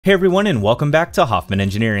Hey everyone, and welcome back to Hoffman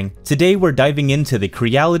Engineering. Today we're diving into the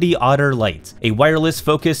Creality Otter Lite, a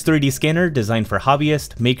wireless-focused 3D scanner designed for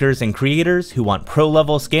hobbyists, makers, and creators who want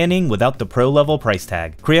pro-level scanning without the pro-level price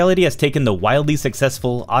tag. Creality has taken the wildly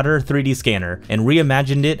successful Otter 3D scanner and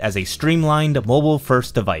reimagined it as a streamlined,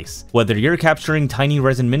 mobile-first device. Whether you're capturing tiny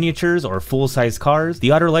resin miniatures or full-size cars, the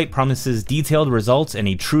Otter Lite promises detailed results in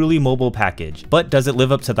a truly mobile package. But does it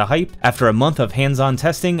live up to the hype? After a month of hands-on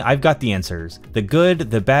testing, I've got the answers. The good,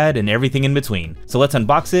 the bad, and everything in between. So let's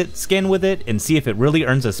unbox it, scan with it, and see if it really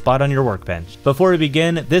earns a spot on your workbench. Before we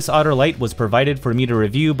begin, this Otter Lite was provided for me to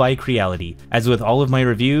review by Creality. As with all of my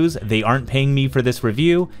reviews, they aren't paying me for this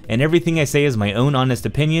review, and everything I say is my own honest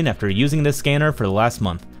opinion after using this scanner for the last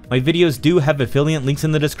month. My videos do have affiliate links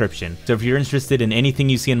in the description, so if you're interested in anything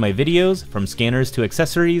you see in my videos, from scanners to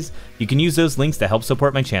accessories, you can use those links to help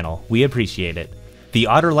support my channel. We appreciate it. The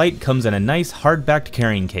Otter Lite comes in a nice hard-backed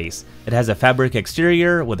carrying case. It has a fabric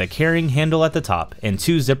exterior with a carrying handle at the top and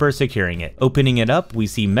two zippers securing it. Opening it up, we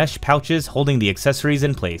see mesh pouches holding the accessories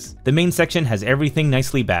in place. The main section has everything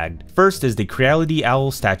nicely bagged. First is the Creality Owl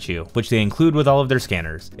statue, which they include with all of their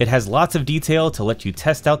scanners. It has lots of detail to let you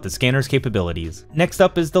test out the scanner's capabilities. Next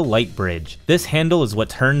up is the light bridge. This handle is what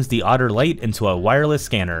turns the Otter Lite into a wireless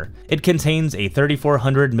scanner. It contains a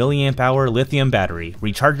 3400 mAh lithium battery,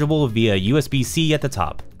 rechargeable via USB-C at the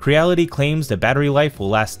top. Creality claims the battery life will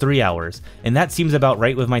last 3 hours, and that seems about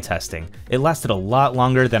right with my testing. It lasted a lot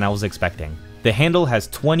longer than I was expecting. The handle has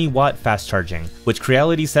 20-watt fast charging, which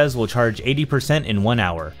Creality says will charge 80% in 1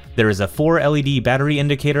 hour. There is a 4 LED battery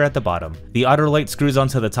indicator at the bottom. The Otter Lite screws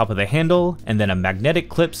onto the top of the handle, and then a magnetic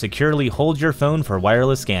clip securely holds your phone for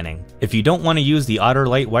wireless scanning. If you don't want to use the Otter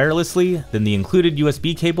Lite wirelessly, then the included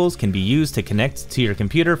USB cables can be used to connect to your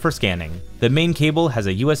computer for scanning. The main cable has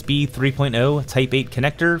a USB 3.0 Type 8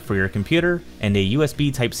 connector for your computer, and a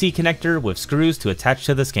USB Type-C connector with screws to attach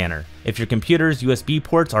to the scanner. If your computer's USB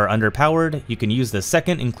ports are underpowered, you can use the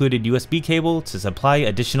second included USB cable to supply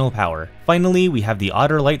additional power. Finally, we have the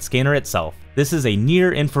Otter Lite scanner itself. This is a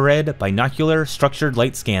near-infrared binocular structured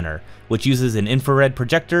light scanner, which uses an infrared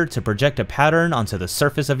projector to project a pattern onto the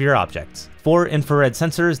surface of your objects. 4 infrared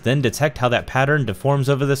sensors then detect how that pattern deforms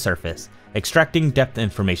over the surface, extracting depth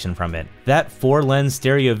information from it. That 4-lens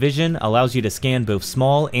stereo vision allows you to scan both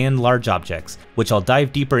small and large objects, which I'll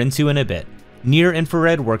dive deeper into in a bit.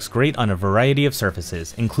 Near-infrared works great on a variety of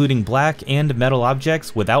surfaces, including black and metal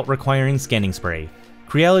objects without requiring scanning spray.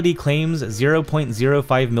 Creality claims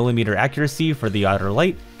 0.05mm accuracy for the Otter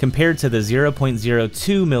Lite compared to the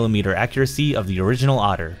 0.02mm accuracy of the original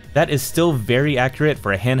Otter. That is still very accurate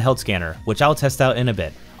for a handheld scanner, which I'll test out in a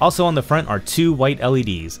bit. Also on the front are 2 white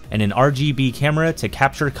LEDs and an RGB camera to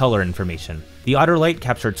capture color information. The Otter Lite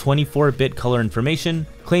captured 24-bit color information,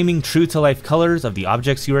 claiming true-to-life colors of the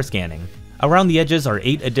objects you are scanning. Around the edges are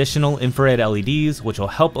 8 additional infrared LEDs, which will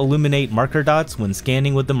help illuminate marker dots when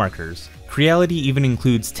scanning with the markers. Creality even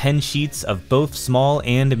includes 10 sheets of both small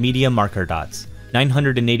and medium marker dots,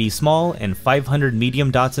 980 small and 500 medium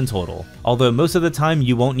dots in total, although most of the time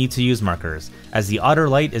you won't need to use markers, as the Otter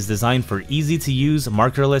Lite is designed for easy-to-use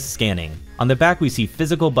markerless scanning. On the back we see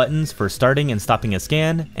physical buttons for starting and stopping a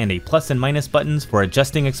scan, and a plus and minus buttons for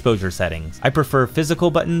adjusting exposure settings. I prefer physical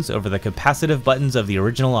buttons over the capacitive buttons of the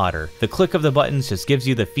original Otter. The click of the buttons just gives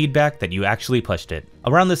you the feedback that you actually pushed it.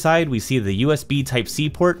 Around the side we see the USB Type-C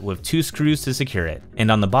port with 2 screws to secure it, and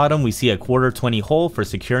on the bottom we see a 1/4-20 hole for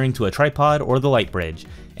securing to a tripod or the light bridge,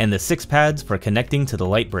 and the 6 pads for connecting to the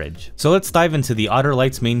light bridge. So let's dive into the Otter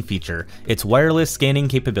Lite's main feature, its wireless scanning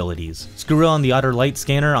capabilities. Screw on the Otter Lite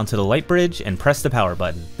scanner onto the light bridge and press the power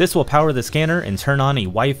button. This will power the scanner and turn on a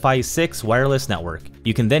Wi-Fi 6 wireless network.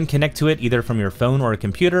 You can then connect to it either from your phone or a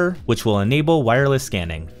computer, which will enable wireless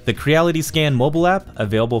scanning. The Creality Scan mobile app,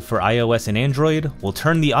 available for iOS and Android, will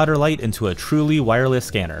turn the Otter Lite into a truly wireless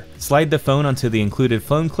scanner. Slide the phone onto the included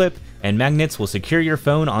phone clip, and magnets will secure your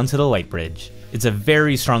phone onto the light bridge. It's a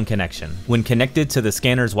very strong connection. When connected to the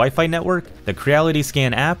scanner's Wi-Fi network, the Creality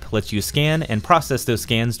Scan app lets you scan and process those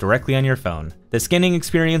scans directly on your phone. The scanning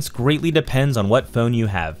experience greatly depends on what phone you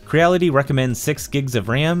have. Creality recommends 6 gigs of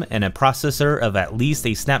RAM and a processor of at least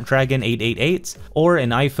a Snapdragon 888 or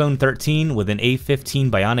an iPhone 13 with an A15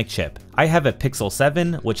 Bionic chip. I have a Pixel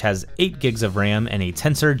 7, which has 8 gigs of RAM and a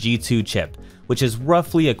Tensor G2 chip, which is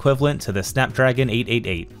roughly equivalent to the Snapdragon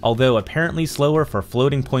 888, although apparently slower for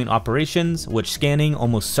floating point operations, which scanning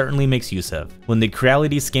almost certainly makes use of. When the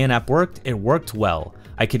Creality Scan app worked, it worked well.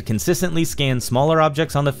 I could consistently scan smaller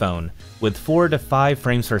objects on the phone with 4 to 5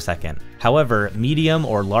 frames per second. However, medium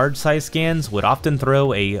or large size scans would often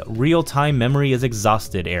throw a real-time memory is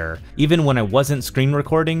exhausted error, even when I wasn't screen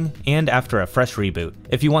recording and after a fresh reboot.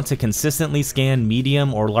 If you want to consistently scan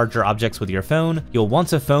medium or larger objects with your phone, you'll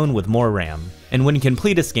want a phone with more RAM. And when you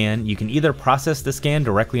complete a scan, you can either process the scan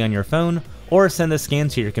directly on your phone or send the scan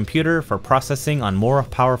to your computer for processing on more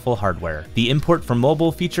powerful hardware. The import from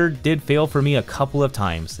mobile feature did fail for me a couple of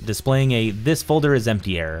times, displaying a "this folder is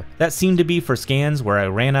empty" error. That seemed to be for scans where I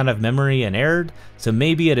ran out of memory and errored, so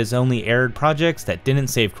maybe it is only errored projects that didn't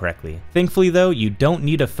save correctly. Thankfully though, you don't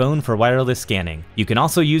need a phone for wireless scanning. You can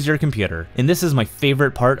also use your computer, and this is my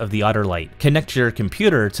favorite part of the Otter Lite. Connect your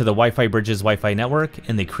computer to the Wi-Fi Bridge's Wi-Fi network,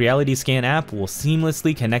 and the Creality Scan app will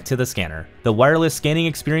seamlessly connect to the scanner. The wireless scanning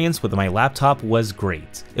experience with my laptop was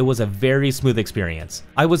great. It was a very smooth experience.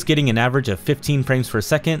 I was getting an average of 15 frames per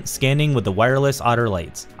second scanning with the wireless Otter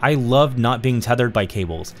Lite. I loved not being tethered by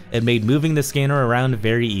cables. It made moving the scanner around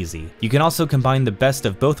very easy. You can also combine the best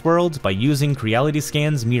of both worlds by using Creality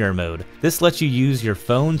Scan's mirror mode. This lets you use your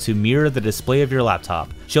phone to mirror the display of your laptop,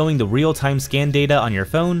 showing the real-time scan data on your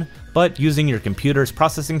phone, but using your computer's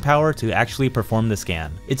processing power to actually perform the scan.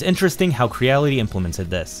 It's interesting how Creality implemented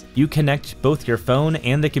this. You connect both your phone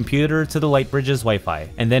and the computer to the Lightbridge's Wi-Fi,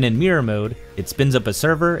 and then in mirror mode, it spins up a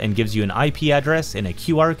server and gives you an IP address and a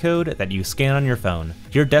QR code that you scan on your phone.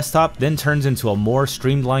 Your desktop then turns into a more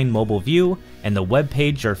streamlined mobile view, and the web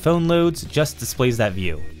page your phone loads just displays that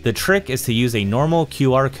view. The trick is to use a normal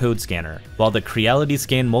QR code scanner. While the Creality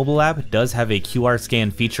Scan mobile app does have a QR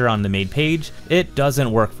scan feature on the main page, it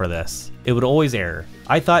doesn't work for this. It would always error.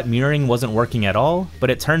 I thought mirroring wasn't working at all, but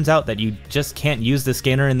it turns out that you just can't use the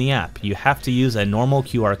scanner in the app. You have to use a normal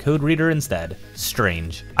QR code reader instead.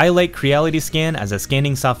 Strange. I like Creality Scan as a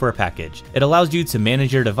scanning software package. It allows you to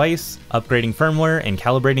manage your device, upgrading firmware, and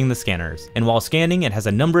calibrating the scanners. And while scanning, it has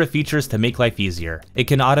a number of features to make life easier. It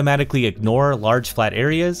can automatically ignore large flat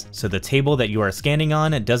areas, so the table that you are scanning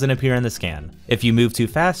on doesn't appear in the scan. If you move too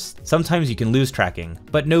fast, sometimes you can lose tracking,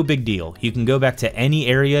 but no big deal. You can go back to any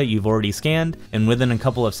area you've already scanned, and within a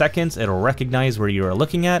couple of seconds, it'll recognize where you are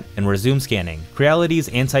looking at and resume scanning. Creality's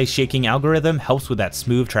anti-shaking algorithm helps with that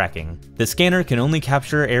smooth tracking. The scanner can only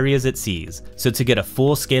capture areas it sees, so to get a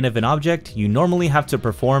full scan of an object, you normally have to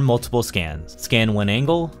perform multiple scans. Scan one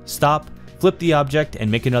angle, stop, flip the object, and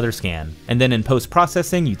make another scan. And then in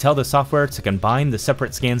post-processing, you tell the software to combine the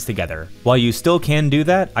separate scans together. While you still can do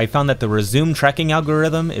that, I found that the resume tracking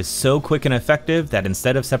algorithm is so quick and effective that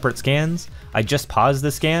instead of separate scans, I just pause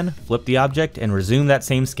the scan, flip the object, and resume that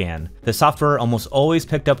same scan. The software almost always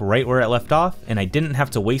picked up right where it left off, and I didn't have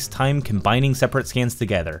to waste time combining separate scans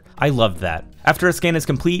together. I loved that. After a scan is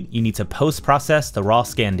complete, you need to post-process the raw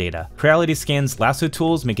scan data. Creality Scan's lasso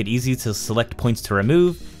tools make it easy to select points to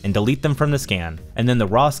remove and delete them from the scan. And then the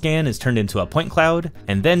raw scan is turned into a point cloud,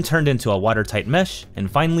 and then turned into a watertight mesh, and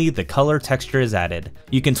finally the color texture is added.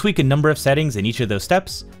 You can tweak a number of settings in each of those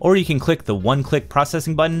steps, or you can click the one-click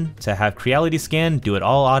processing button to have Creality Scan do it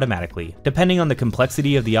all automatically. Depending on the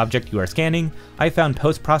complexity of the object you are scanning, I found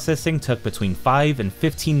post-processing took between 5 and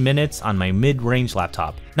 15 minutes on my mid-range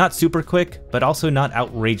laptop. Not super quick, but also not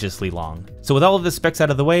outrageously long. So with all of the specs out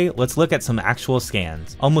of the way, let's look at some actual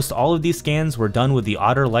scans. Almost all of these scans were done with the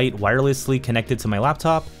Otter Lite wirelessly connected to my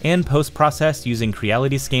laptop and post-processed using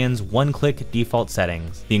Creality Scan's one-click default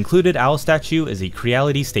settings. The included owl statue is a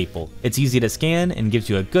Creality staple. It's easy to scan and gives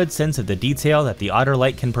you a good sense of the detail that the Otter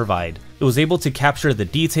Lite can provide. It was able to capture the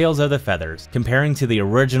details of the feathers. Comparing to the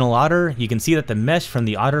original Otter, you can see that the mesh from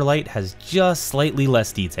the Otter Lite has just slightly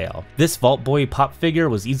less detail. This Vault Boy pop figure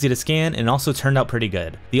was easy to scan and also turned out pretty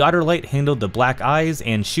good. The Otter Lite handled the black eyes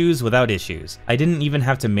and shoes without issues. I didn't even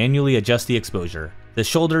have to manually adjust the exposure. The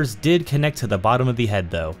shoulders did connect to the bottom of the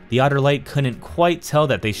head though. The Otter Lite couldn't quite tell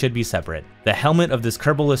that they should be separate. The helmet of this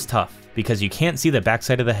Kerbal is tough because you can't see the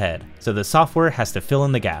backside of the head, so the software has to fill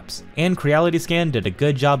in the gaps. And Creality Scan did a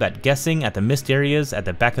good job at guessing at the missed areas at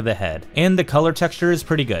the back of the head. And the color texture is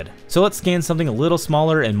pretty good. So let's scan something a little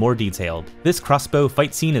smaller and more detailed. This crossbow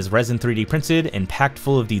fight scene is resin 3D printed and packed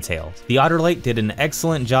full of details. The Otter Lite did an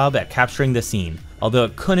excellent job at capturing the scene, although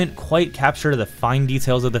it couldn't quite capture the fine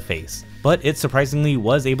details of the face. But it surprisingly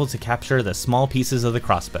was able to capture the small pieces of the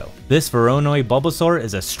crossbow. This Voronoi Bulbasaur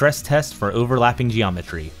is a stress test for overlapping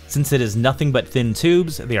geometry. Since it is nothing but thin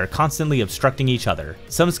tubes, they are constantly obstructing each other.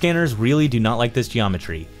 Some scanners really do not like this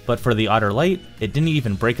geometry, But for the Otter Lite, it didn't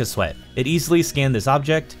even break a sweat. It easily scanned this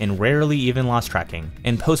object and rarely even lost tracking.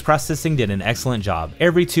 And post-processing did an excellent job.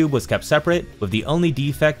 Every tube was kept separate, with the only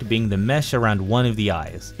defect being the mesh around one of the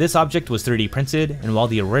eyes. This object was 3D printed, and while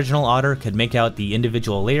the original Otter could make out the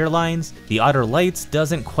individual layer lines, the Otter Lite's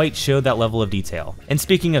doesn't quite show that level of detail. And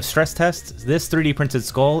speaking of stress tests, this 3D printed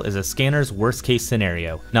skull is a scanner's worst case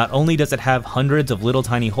scenario. Not only does it have hundreds of little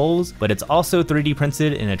tiny holes, but it's also 3D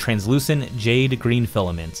printed in a translucent jade green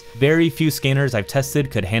filament. Very few scanners I've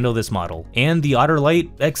tested could handle this model, and the Otter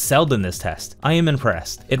Lite excelled in this test. I am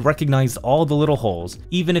impressed. It recognized all the little holes,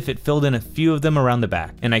 even if it filled in a few of them around the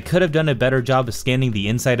back, and I could have done a better job of scanning the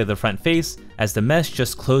inside of the front face, as the mesh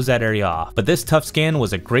just closed that area off, but this tough scan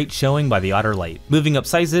was a great showing by the Otter Lite. Moving up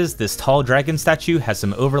sizes, this tall dragon statue has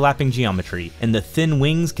some overlapping geometry, and the thin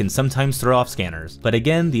wings can sometimes throw off scanners, but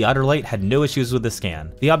again, the Otter Lite had no issues with the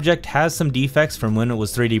scan. The object has some defects from when it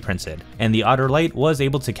was 3D printed, and the Otter Lite was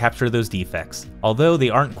able to capture those defects, although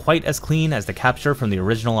they aren't quite as clean as the capture from the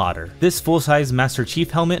original Otter. This full-size Master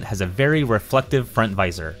Chief helmet has a very reflective front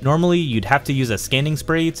visor. Normally, you'd have to use a scanning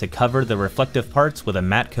spray to cover the reflective parts with a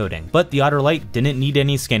matte coating, but the Otter Lite didn't need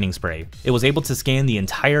any scanning spray. It was able to scan the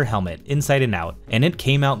entire helmet, inside and out, and it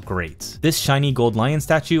came out great. This shiny gold lion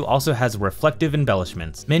statue also has reflective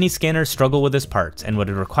embellishments. Many scanners struggle with this part and would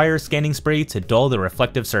require scanning spray to dull the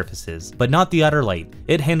reflective surfaces, but not the Otter Lite.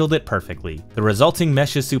 It handled it perfectly. The resulting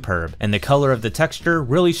mesh is superb, and the color of the texture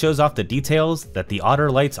really shows off the details that the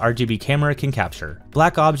Otter Lite's RGB camera can capture.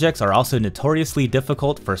 Black objects are also notoriously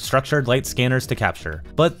difficult for structured light scanners to capture,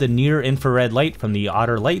 but the near-infrared light from the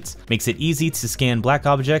Otter Lite makes it easy to scan black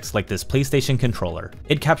objects like this PlayStation controller.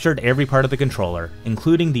 It captured every part of the controller,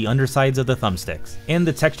 including the undersides of the thumbsticks, and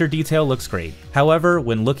the texture detail looks great. However,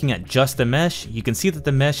 when looking at just the mesh, you can see that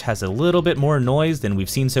the mesh has a little bit more noise than we've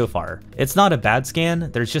seen so far. It's not a bad scan,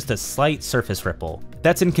 there's just a slight surface ripple.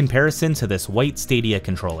 That's in comparison to this white Stadia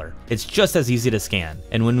controller. It's just as easy to scan,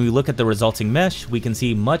 and when we look at the resulting mesh, we can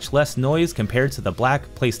see much less noise compared to the black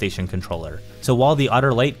PlayStation controller. So while the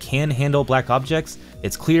Otter Lite can handle black objects,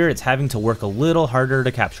 it's clear it's having to work a little harder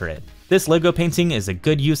to capture it. This Lego painting is a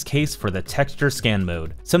good use case for the texture scan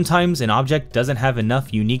mode. Sometimes an object doesn't have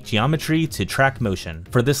enough unique geometry to track motion.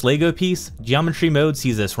 For this Lego piece, geometry mode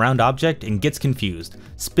sees this round object and gets confused,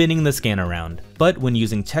 spinning the scan around. But when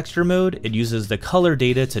using texture mode, it uses the color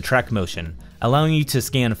data to track motion, allowing you to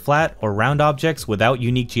scan flat or round objects without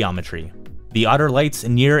unique geometry. The Otter Lite's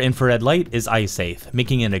near-infrared light is eye safe,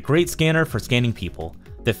 making it a great scanner for scanning people.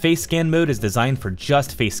 The face scan mode is designed for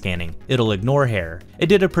just face scanning. It'll ignore hair. It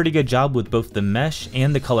did a pretty good job with both the mesh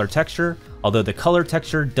and the color texture, although the color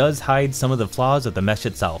texture does hide some of the flaws of the mesh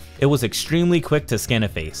itself. It was extremely quick to scan a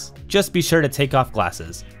face. Just be sure to take off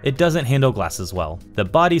glasses. It doesn't handle glasses well. The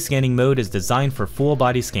body scanning mode is designed for full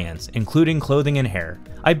body scans, including clothing and hair.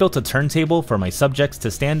 I built a turntable for my subjects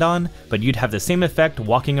to stand on, but you'd have the same effect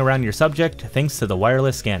walking around your subject thanks to the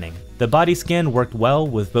wireless scanning. The body scan worked well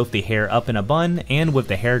with both the hair up in a bun and with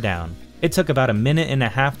the hair down. It took about a minute and a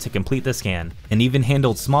half to complete the scan, and even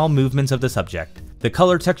handled small movements of the subject. The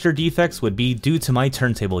color texture defects would be due to my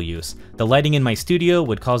turntable use. The lighting in my studio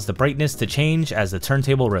would cause the brightness to change as the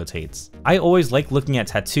turntable rotates. I always like looking at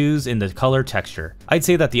tattoos in the color texture. I'd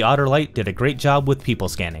say that the Otter Lite did a great job with people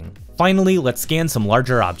scanning. Finally, let's scan some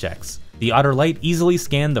larger objects. The Otter Lite easily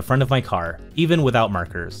scanned the front of my car, even without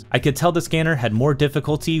markers. I could tell the scanner had more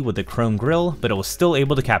difficulty with the chrome grille, but it was still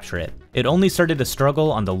able to capture it. It only started to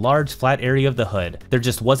struggle on the large flat area of the hood. There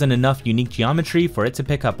just wasn't enough unique geometry for it to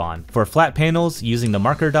pick up on. For flat panels, using the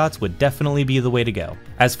marker dots would definitely be the way to go.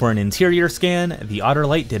 As for an interior scan, the Otter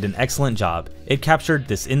Lite did an excellent job. It captured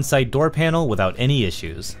this inside door panel without any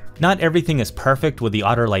issues. Not everything is perfect with the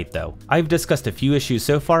Otter Lite though. I've discussed a few issues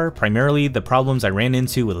so far, primarily the problems I ran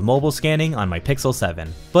into with mobile scanning on my Pixel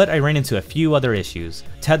 7, but I ran into a few other issues.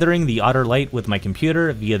 Tethering the Otter Lite with my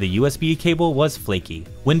computer via the USB cable was flaky.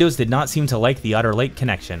 Windows did not seem to like the Otter Lite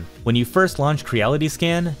connection. When you first launch Creality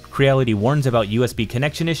Scan, Creality warns about USB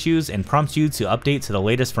connection issues and prompts you to update to the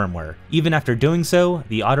latest firmware. Even after doing so,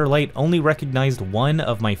 the Otter Lite only recognized one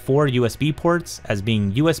of my 4 USB ports as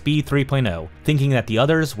being USB 3.0, thinking that the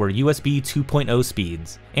others were USB 2.0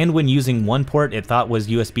 speeds. And when using one port it thought was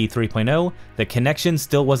USB 3.0, the connection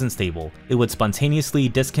still wasn't stable. It would spontaneously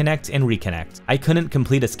disconnect and reconnect. I couldn't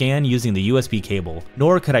complete a scan using the USB cable,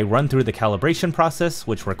 nor could I run through the calibration process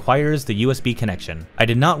which requires the USB connection. I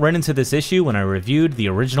did not run into this issue when I reviewed the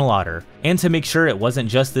original Otter, and to make sure it wasn't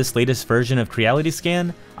just this latest version of Creality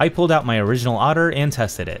Scan, I pulled out my original Otter and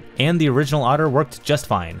tested it, and the original Otter worked just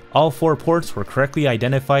fine. All 4 ports were correctly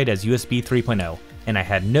identified as USB 3.0. And I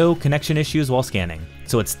had no connection issues while scanning.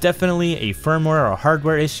 so it's definitely a firmware or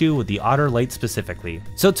hardware issue with the Otter Lite specifically.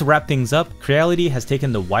 So to wrap things up, Creality has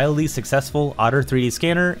taken the wildly successful Otter 3D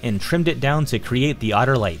scanner and trimmed it down to create the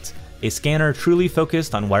Otter Lite, a scanner truly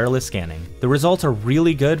focused on wireless scanning. The results are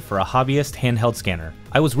really good for a hobbyist handheld scanner.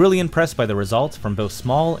 I was really impressed by the results from both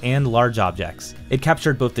small and large objects. It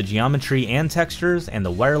captured both the geometry and textures, and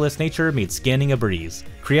the wireless nature made scanning a breeze.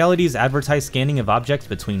 Creality's advertised scanning of objects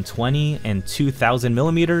between 20 and 2000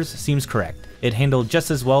 millimeters seems correct. It handled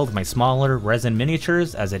just as well with my smaller resin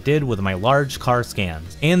miniatures as it did with my large car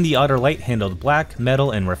scans. And the Otter Lite handled black,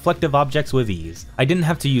 metal, and reflective objects with ease. I didn't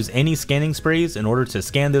have to use any scanning sprays in order to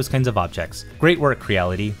scan those kinds of objects. Great work,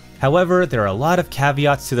 Creality. However, there are a lot of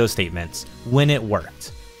caveats to those statements. When it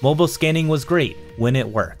worked. Mobile scanning was great when it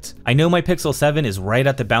worked. I know my Pixel 7 is right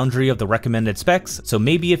at the boundary of the recommended specs, so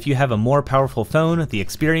maybe if you have a more powerful phone, the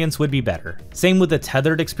experience would be better. Same with the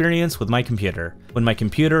tethered experience with my computer. When my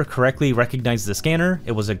computer correctly recognized the scanner,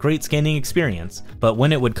 it was a great scanning experience, but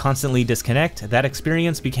when it would constantly disconnect, that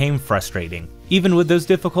experience became frustrating. Even with those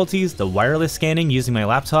difficulties, the wireless scanning using my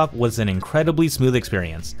laptop was an incredibly smooth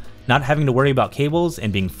experience. Not having to worry about cables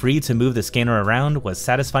and being free to move the scanner around was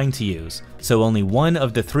satisfying to use, so only one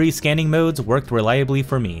of the 3 scanning modes worked reliably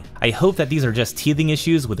for me. I hope that these are just teething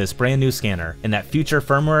issues with this brand new scanner, and that future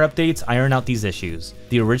firmware updates iron out these issues.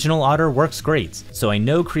 The original Otter works great, so I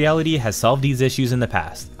know Creality has solved these issues in the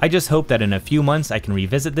past. I just hope that in a few months I can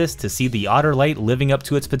revisit this to see the Otter Lite living up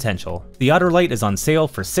to its potential. The Otter Lite is on sale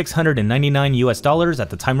for $699 US at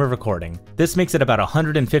the time of recording. This makes it about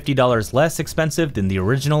 $150 less expensive than the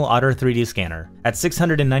original Otter 3D scanner. At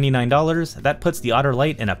 $699, that puts the Otter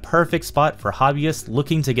Lite in a perfect spot for hobbyists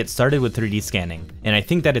looking to get started with 3D scanning, and I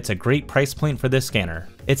think that it's a great price point for this scanner.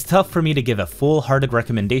 It's tough for me to give a full-hearted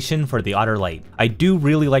recommendation for the Otter Lite. I do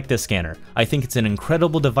really like this scanner. I think it's an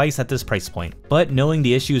incredible device at this price point, but knowing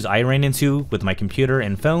the issues I ran into with my computer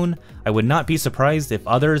and phone, I would not be surprised if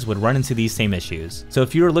others would run into these same issues. So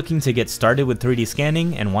if you're looking to get started with 3D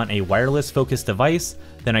scanning and want a wireless-focused device,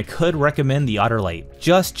 then I could recommend the Otter Lite.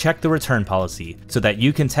 Just check the return policy so that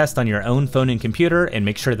you can test on your own phone and computer and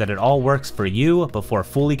make sure that it all works for you before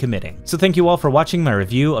fully committing. So thank you all for watching my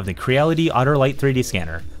review of the Creality Otter Lite 3D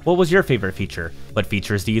scanner. What was your favorite feature? What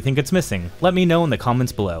features do you think it's missing? Let me know in the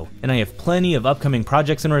comments below. And I have plenty of upcoming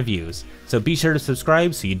projects and reviews, so be sure to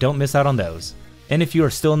subscribe so you don't miss out on those. And if you are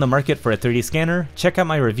still in the market for a 3D scanner, check out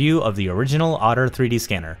my review of the original Otter 3D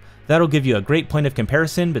scanner. That'll give you a great point of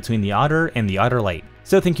comparison between the Otter and the Otter Lite.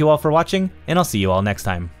 So thank you all for watching, and I'll see you all next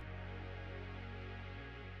time.